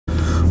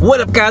What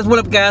up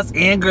guys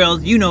and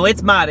girls, you know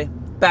it's Marty,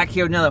 back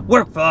here with another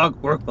work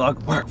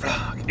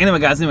vlog. Anyway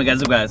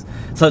guys,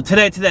 so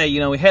today, you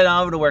know, we head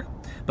on over to work,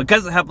 but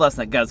guess what happened last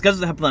night, guys? Guess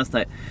what happened last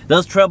night?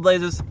 Those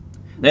Trailblazers,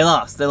 they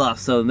lost,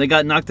 so they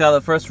got knocked out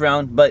of the first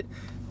round, but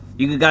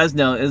you guys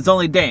know, it's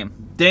only Dame.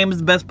 Dame is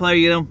the best player,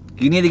 you know,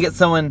 you need to get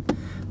someone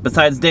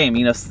besides Dame,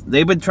 you know.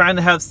 They've been trying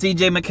to have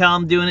CJ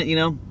McCollum doing it, you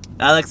know,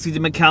 I like CJ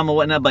McCollum and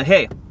whatnot, but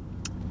hey,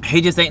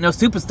 he just ain't no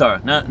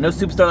superstar, no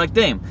superstar like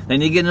Dame. They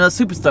need to get another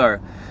superstar.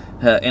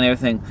 And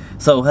everything,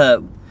 so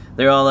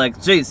they're all like,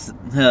 jeez,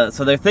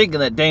 so they're thinking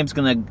that Dame's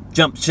gonna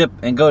jump ship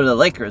and go to the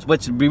Lakers,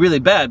 which would be really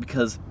bad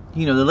because,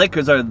 you know, the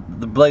Lakers are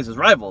the Blazers'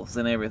 rivals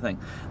and everything.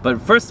 But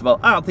first of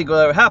all, I don't think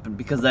it'll ever happen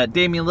because that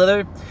Damian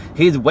Lillard,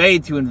 he's way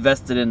too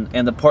invested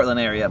in the Portland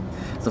area.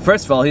 So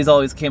first of all, he's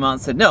always came out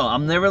and said, no,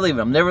 I'm never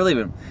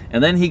leaving.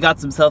 And then he got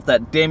himself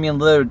that Damian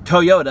Lillard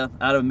Toyota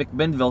out of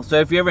McMinnville.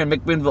 So if you're ever in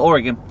McMinnville,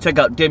 Oregon, check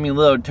out Damian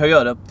Lillard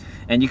Toyota,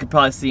 and you could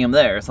probably see him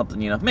there or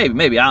something, you know,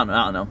 maybe, I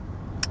don't know.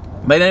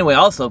 But anyway,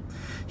 also,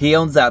 he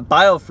owns that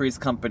BioFreeze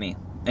company.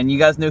 And you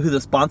guys know who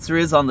the sponsor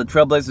is on the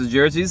Trailblazers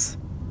jerseys?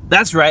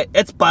 That's right,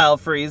 it's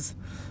BioFreeze.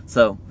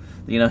 So,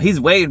 you know, he's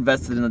way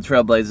invested in the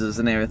Trailblazers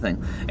and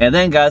everything. And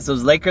then, guys,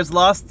 those Lakers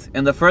lost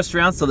in the first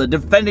round. So the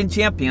defending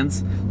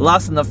champions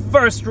lost in the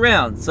first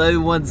round. So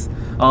everyone's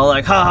all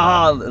like, ha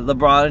ha ha,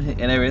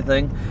 LeBron and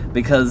everything.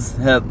 Because,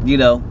 you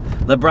know,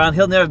 LeBron,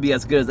 he'll never be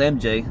as good as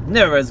MJ.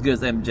 Never as good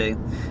as MJ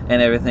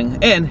and everything.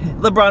 And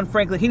LeBron,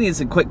 frankly, he needs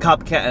to quit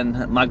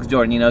copycatting Michael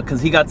Jordan, you know,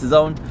 because he got his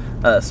own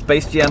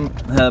Space Jam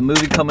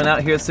movie coming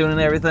out here soon and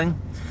everything.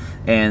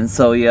 And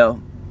so, you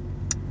know,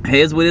 it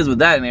is what it is with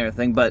that and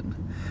everything. But,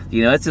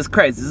 you know, it's just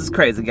crazy. This is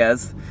crazy,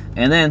 guys.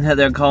 And then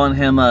they're calling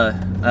him,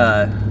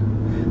 they're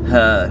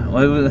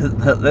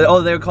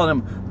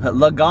calling him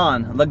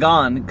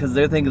Lagon, because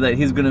they're thinking that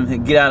he's going to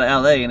get out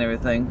of LA and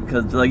everything.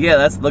 Because they're like, yeah,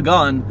 that's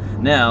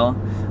Lagon now.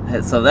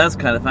 So that's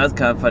kind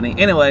of funny.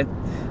 Anyway,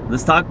 the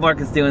stock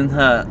market's doing,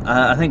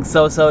 I think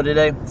so-so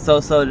today,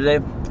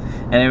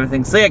 and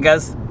everything. So yeah,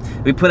 guys,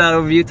 we put out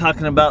a review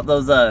talking about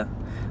those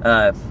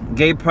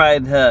gay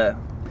pride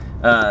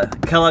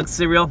Kellogg's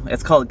cereal.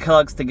 It's called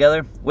Kellogg's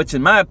Together, which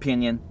in my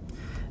opinion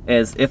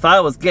is, if I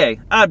was gay,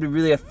 I'd be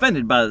really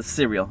offended by the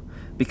cereal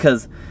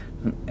because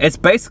it's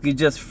basically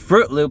just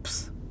Fruit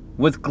Loops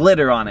with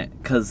glitter on it.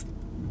 Because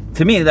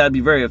to me, that'd be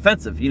very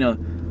offensive, you know.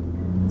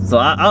 So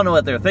I don't know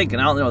what they're thinking.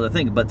 I don't know what they're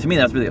thinking, but to me,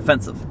 that's really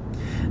offensive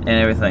and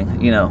everything,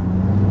 you know.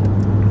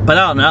 But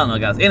I don't know,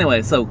 guys.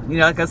 Anyway, so, you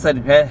know, like I said,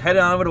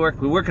 heading on over to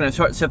work. We're working a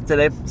short shift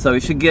today, so we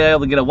should be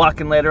able to get a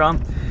walk-in later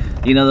on.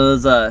 You know,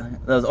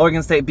 those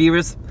Oregon State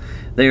Beavers,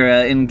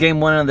 they're in game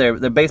 1 of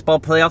their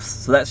baseball playoffs,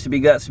 so that should be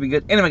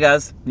good. Anyway,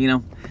 guys, you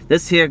know,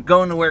 this here,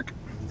 going to work,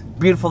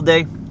 beautiful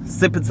day,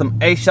 sipping some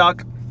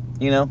A-Shock,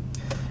 you know.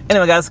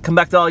 Anyway, guys, come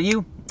back to all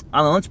you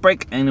on the lunch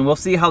break, and we'll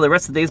see how the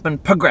rest of the day's been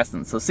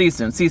progressing. So see you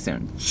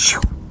soon.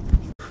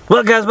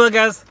 Well,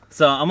 guys,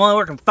 so I'm only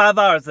working 5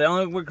 hours today,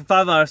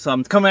 so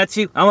I'm coming at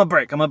you. I'm a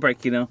break,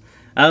 you know.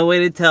 I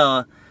waited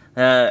till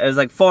it was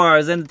like 4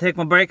 hours in to take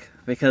my break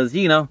because,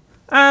 you know,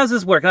 I was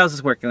just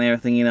working and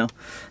everything, you know.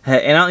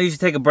 And I don't usually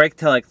take a break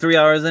till like 3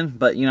 hours in,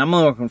 but, you know, I'm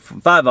only working for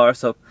 5 hours,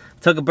 so I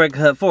took a break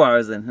 4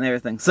 hours in and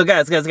everything. So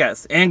guys,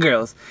 and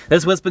girls,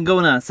 this is what's been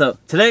going on. So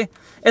today,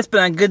 it's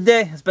been a good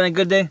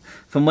day.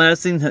 From what I've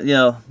seen, you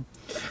know,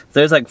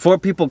 there's like 4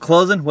 people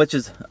closing, which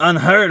is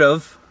unheard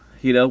of,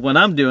 you know, when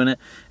I'm doing it.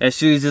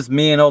 It's usually just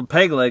me and old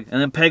Pegleg, and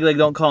then Pegleg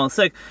don't call in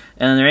sick,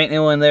 and there ain't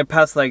anyone there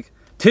past like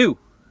 2,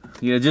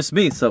 you know, just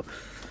me. So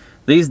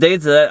these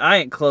days that I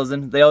ain't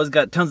closing, they always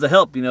got tons of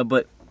help, you know,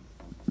 but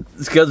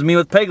it's because me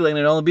with Pegleg and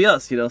it'd only be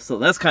us, you know, so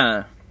that's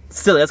kind of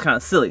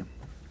silly.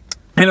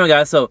 Anyway,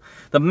 guys, so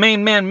the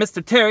main man,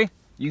 Mr. Terry,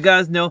 you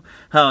guys know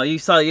how you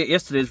saw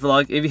yesterday's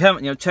vlog. If you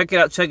haven't, you know, check it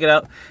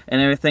out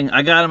and everything.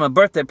 I got him a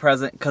birthday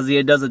present because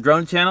he does a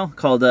drone channel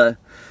called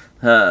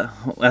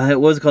what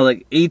was it called,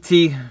 like ET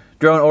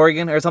Drone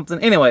Oregon or something.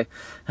 Anyway,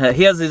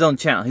 he has his own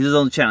channel.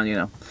 You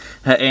know,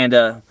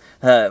 and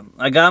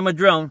I got him a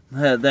drone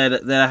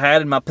that I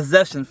had in my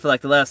possession for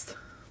like the last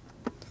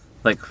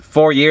like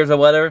 4 years or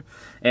whatever,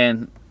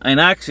 and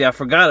actually I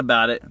forgot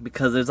about it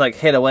because it's like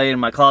hid away in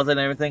my closet and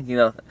everything, you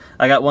know.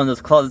 I got one of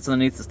those closets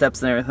underneath the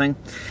steps and everything,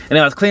 and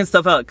I was cleaning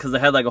stuff out because I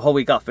had like a whole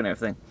week off and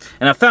everything,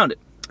 and I found it,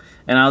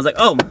 and I was like,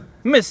 oh,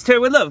 Mr. Terry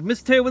would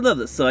love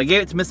this, so I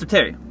gave it to Mr.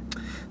 Terry,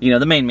 you know,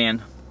 the main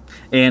man.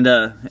 And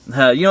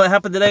you know what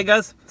happened today,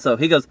 guys? So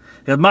he goes,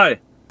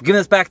 Marty, giving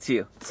this back to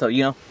you. So,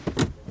 you know,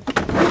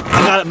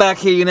 I got it back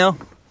here, you know,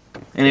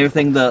 and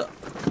everything, the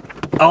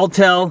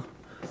Altel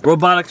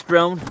robotics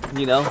drone,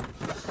 you know.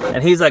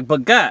 And he's like,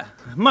 but God,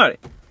 Marty,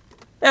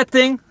 that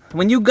thing,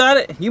 when you got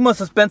it, you must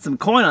have spent some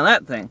coin on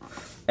that thing.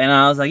 And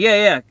I was like,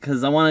 yeah,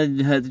 because I wanted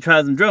to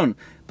try some drone.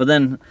 But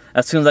then,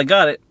 as soon as I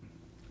got it,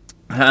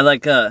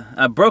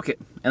 I broke it.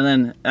 And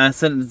then I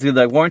sent it to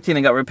the warranty and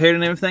it got repaired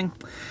and everything.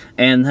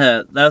 And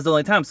that was the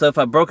only time. So if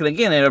I broke it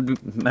again,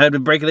 I had to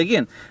break it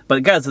again.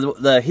 But guys,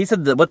 he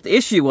said that what the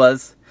issue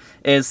was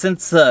is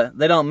since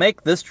they don't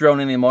make this drone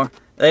anymore,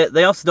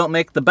 they also don't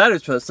make the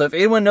batteries for this. So if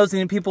anyone knows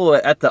any people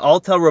at the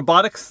Alta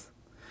Robotics,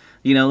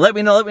 you know, let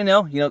me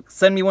know. You know,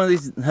 send me one of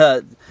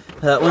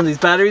these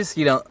batteries.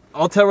 You know,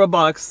 Alta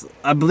Robotics.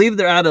 I believe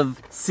they're out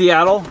of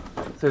Seattle.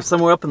 They're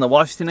somewhere up in the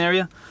Washington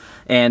area.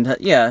 And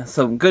yeah,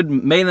 so good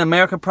made in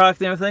America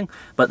product and everything.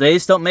 But they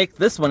just don't make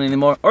this one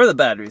anymore, or the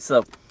batteries.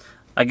 So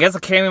I guess I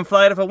can't even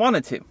fly it if I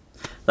wanted to.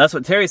 That's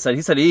what Terry said.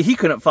 He said he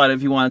couldn't fly it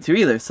if he wanted to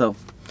either. So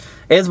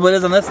it is what it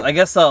is on this. I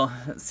guess I'll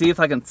see if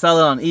I can sell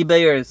it on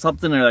eBay or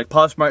something, or like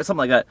Poshmark,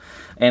 something like that,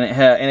 and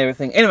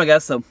everything. Anyway,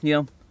 guys, so you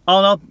know, all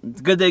in all,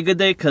 it's a good day,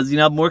 because you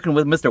know I'm working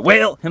with Mr.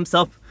 Whale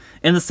himself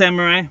in the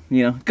Samurai.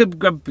 You know, good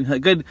group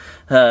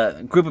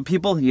of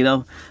people. You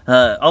know,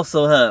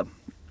 also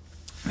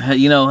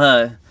you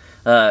know,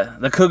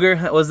 the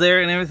Cougar was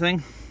there and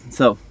everything.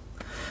 So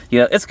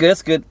yeah, it's good,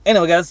 it's good.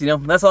 Anyway, guys, you know,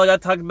 that's all I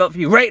got to talk about for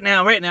you right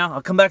now.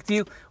 I'll come back to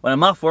you when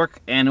I'm off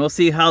work, and we'll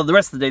see how the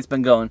rest of the day's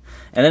been going.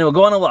 And then we'll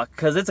go on a walk,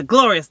 because it's a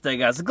glorious day,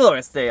 guys. A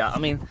glorious day out. I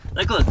mean,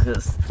 like, look at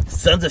this.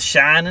 Suns are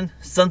shining.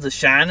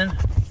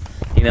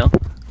 You know,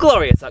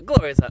 glorious out,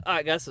 glorious out. All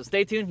right, guys, so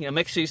stay tuned. You know,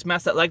 make sure you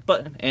smash that like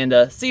button,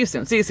 and see you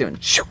soon.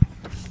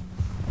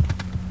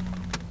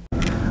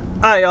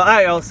 All right,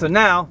 y'all. So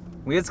now,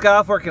 we just got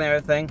off work and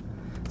everything.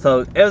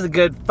 So it was a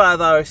good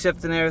 5-hour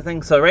shift and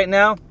everything. So right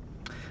now,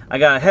 I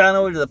gotta head on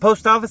over to the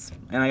post office,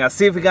 and I gotta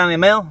see if we got any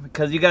mail,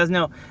 because you guys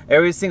know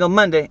every single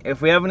Monday,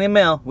 if we have any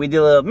mail, we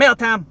do a little mail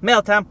time,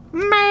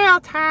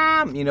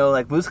 you know,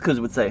 like Moose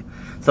would say.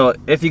 So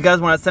if you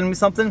guys want to send me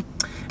something,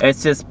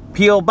 it's just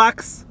P.O.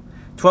 Box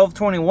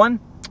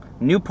 1221,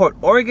 Newport,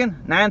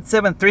 Oregon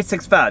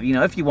 97365. You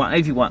know, if you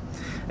want.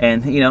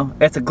 And you know,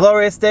 it's a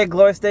glorious day.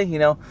 You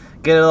know,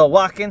 get a little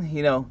walking.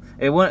 You know,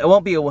 it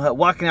won't be a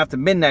walking after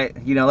midnight.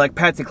 You know, like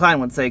Patsy Cline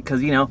would say,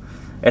 because you know,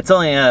 it's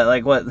only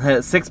like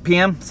what 6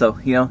 p.m. So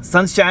you know,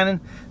 sun's shining.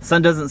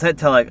 Sun doesn't set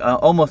till like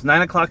almost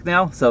 9 o'clock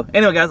now. So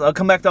anyway, guys, I'll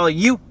come back to all of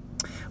you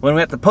when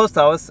we're at the post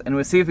office, and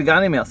we'll see if we got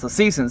any mail. So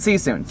see you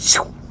soon.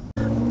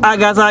 Alright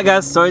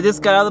guys. So I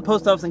just got out of the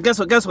post office, and guess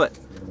what?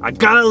 I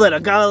got a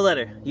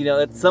letter. You know,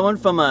 it's someone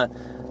from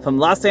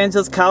Los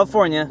Angeles,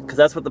 California, because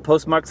that's what the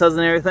postmark says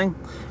and everything.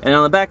 And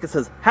on the back it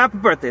says, happy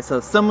birthday. So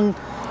someone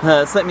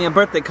sent me a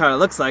birthday card, it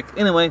looks like.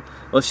 Anyway,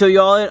 we'll show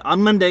you all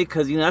on Monday,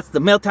 because, you know, that's the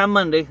mail time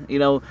Monday. You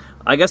know,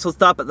 I guess we'll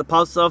stop at the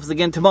post office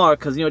again tomorrow,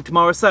 because, you know,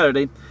 tomorrow's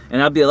Saturday. And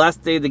that'll be the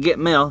last day to get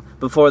mail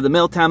before the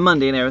mail time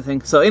Monday and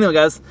everything. So anyway,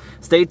 guys,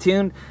 stay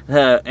tuned.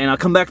 And I'll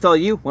come back to all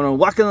you when we're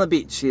walking on the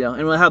beach, you know.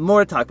 And we'll have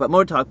more to talk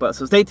about,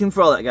 So stay tuned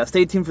for all that, guys.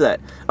 Stay tuned for that.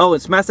 Oh,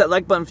 and smash that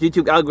like button for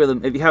YouTube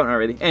algorithm if you haven't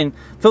already. And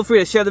feel free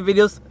to share the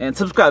videos and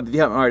subscribe if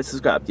you haven't already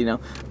subscribed, you know.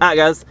 Alright,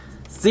 guys.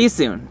 See you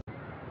soon.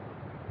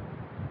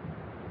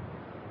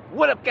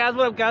 What up, guys?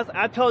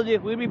 I told you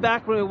we'd be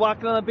back when we're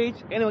walking on the beach.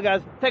 Anyway,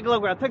 guys, take a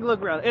look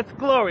around. It's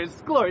glorious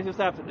this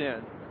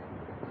afternoon.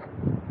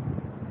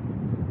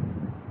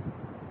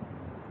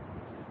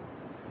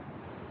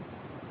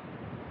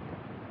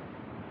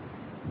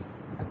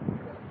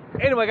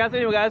 Anyway, guys,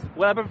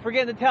 what I've been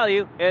forgetting to tell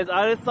you is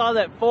I just saw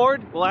that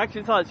Ford, well, I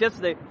actually saw this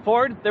yesterday,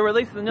 Ford, they're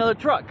releasing another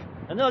truck,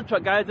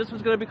 guys. This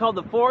was going to be called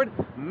the Ford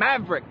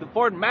Maverick,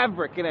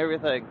 and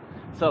everything.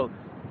 So,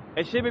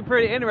 it should be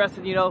pretty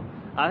interesting, you know.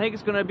 I think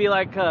it's going to be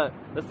like the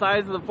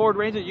size of the Ford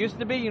Ranger it used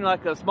to be, you know,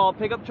 like a small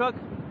pickup truck.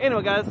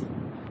 Anyway, guys,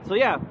 so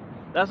yeah,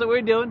 that's what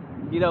we're doing.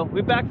 You know,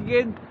 we're back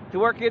again to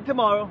work again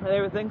tomorrow and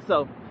everything.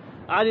 So,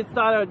 I just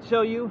thought I would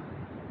show you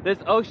this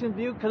ocean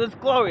view, because it's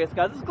glorious,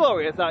 guys. It's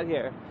glorious out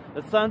here.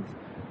 The sun's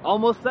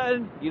almost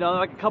setting, you know,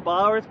 like a couple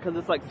hours, because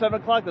it's like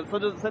 7 o'clock. The sun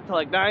doesn't set till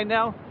like 9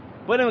 now.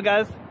 But anyway,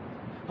 guys,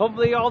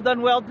 hopefully you're all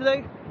done well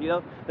today. You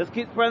know, just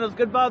keep spreading those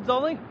good vibes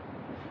only.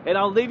 And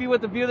I'll leave you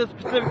with a view of the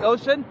Pacific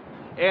Ocean.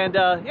 And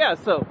yeah,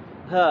 so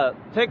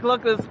take a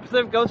look at the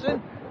Pacific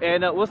Ocean,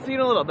 and we'll see you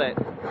in a little bit.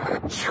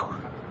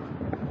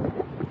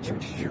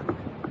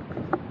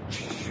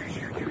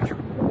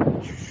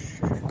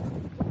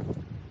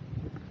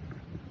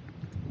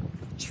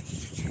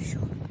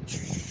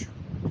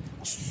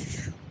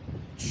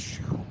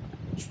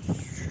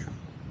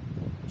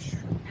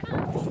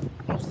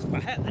 My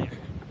hat there.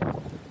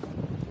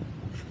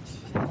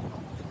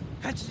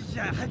 Get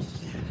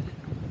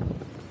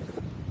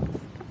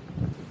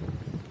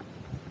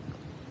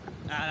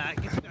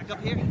you back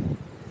up here.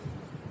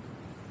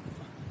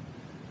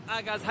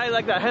 Alright, guys, how you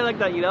like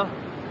that, you know?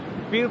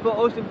 Beautiful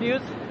ocean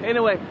views.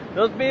 Anyway,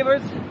 those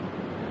Beavers,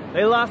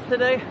 they lost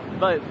today,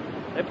 but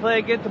they play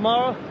again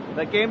tomorrow.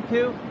 That game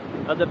 2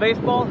 of the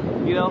baseball,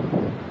 you know.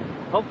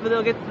 Hopefully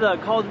they'll get to the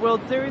College World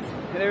Series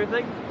and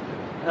everything.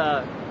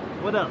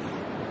 What else?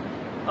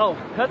 Oh,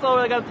 that's all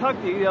I got to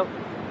talk to you, you know.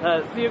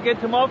 See you again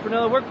tomorrow for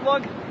another work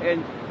vlog.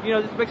 And, you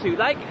know, just make sure you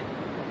like,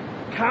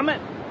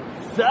 comment,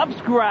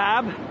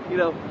 subscribe, you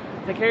know.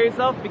 Take care of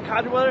yourself, be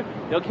kind to one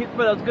another, you know, keep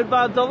spreading those good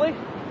vibes only.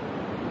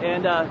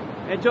 And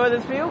enjoy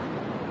this view.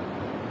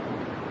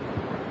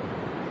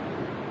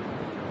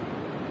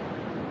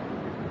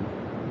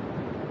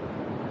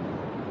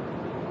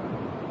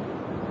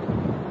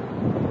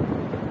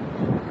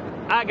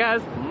 Alright,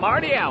 guys,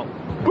 Marty out.